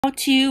How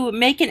to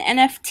make an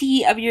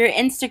NFT of your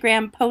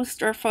Instagram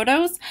post or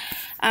photos.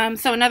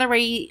 So in other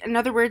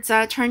words,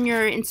 turn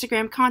your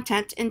Instagram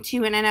content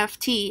into an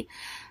NFT.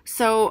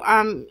 So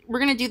we're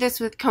gonna do this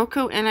with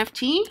Coco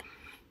NFT.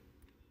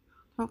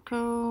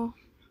 Coco,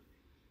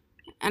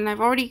 and I've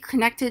already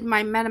connected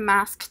my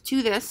MetaMask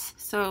to this,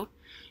 so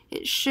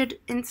it should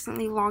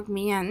instantly log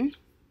me in.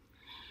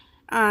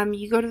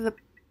 You go to the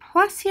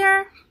plus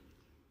here,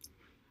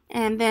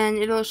 and then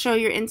it'll show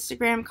your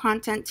Instagram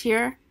content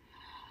here.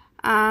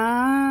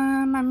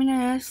 I'm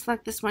gonna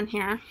select this one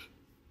here.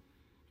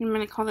 I'm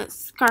gonna call it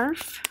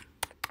scarf,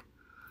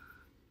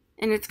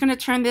 and it's gonna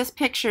turn this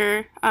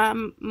picture,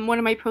 one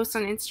of my posts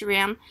on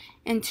Instagram,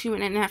 into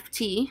an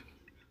NFT.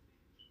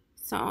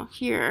 So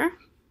here,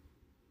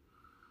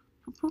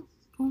 boom,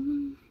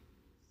 boom.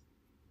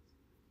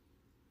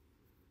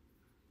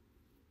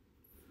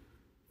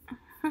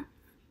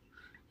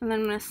 And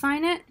then I'm gonna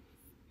sign it.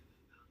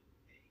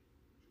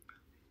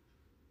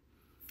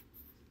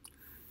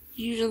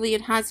 Usually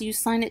it has you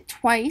sign it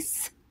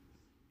twice.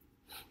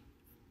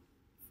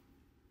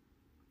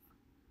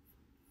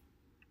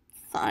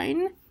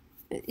 Sign.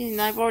 And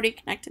I've already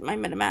connected my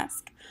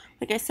MetaMask,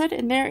 like I said,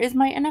 and there is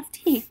my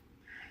NFT.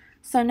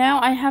 So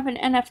now I have an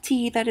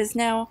NFT that is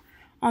now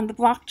on the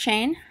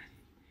blockchain,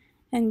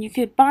 and you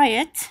could buy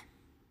it.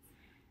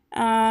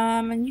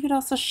 And you could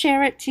also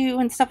share it too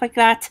and stuff like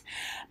that.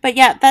 But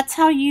yeah, that's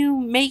how you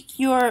make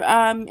your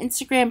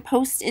Instagram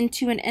post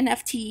into an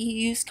NFT.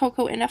 You use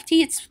Coco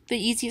NFT. It's the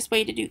easiest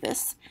way to do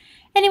this.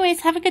 Anyways,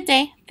 have a good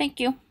day. Thank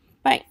you.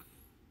 Bye.